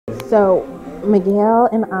So Miguel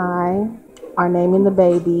and I are naming the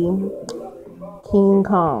baby King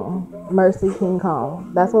Kong, Mercy King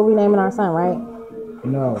Kong. That's what we naming our son, right?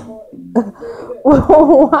 No.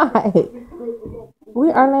 Why?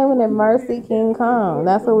 We are naming it Mercy King Kong.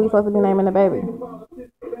 That's what we supposed to be naming the baby.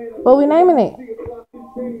 What we naming it?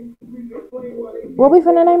 What we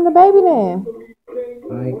finna name the baby then?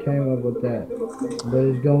 I ain't came up with that. But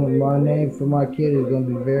it's going my name for my kid is gonna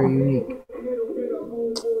be very unique.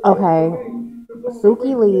 Okay.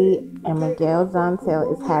 Suki Lee and Miguel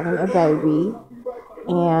JONTEL is having a baby.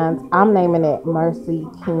 And I'm naming it Mercy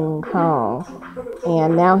King Kong.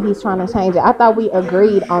 And now he's trying to change it. I thought we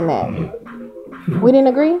agreed on that. We didn't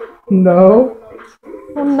agree? No.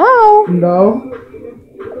 Well, no. No.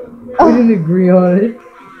 We didn't agree on it.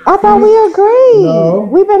 I thought we agreed. No.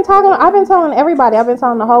 We've been talking. I've been telling everybody. I've been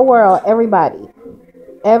telling the whole world, everybody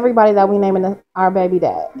that we naming our baby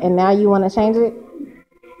dad. And now you want to change it?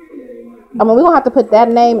 I mean, we're gonna have to put that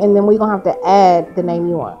name, and then we're gonna have to add the name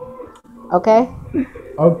you want. Okay?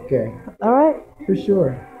 Okay. All right. For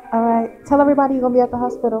sure. All right. Tell everybody you're gonna be at the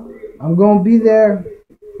hospital. I'm gonna be there,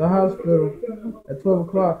 the hospital, at 12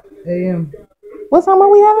 o'clock a.m. What time are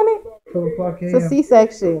we having it? 12 o'clock It's a a.m.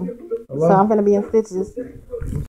 C-section. Hello? So I'm gonna be in stitches.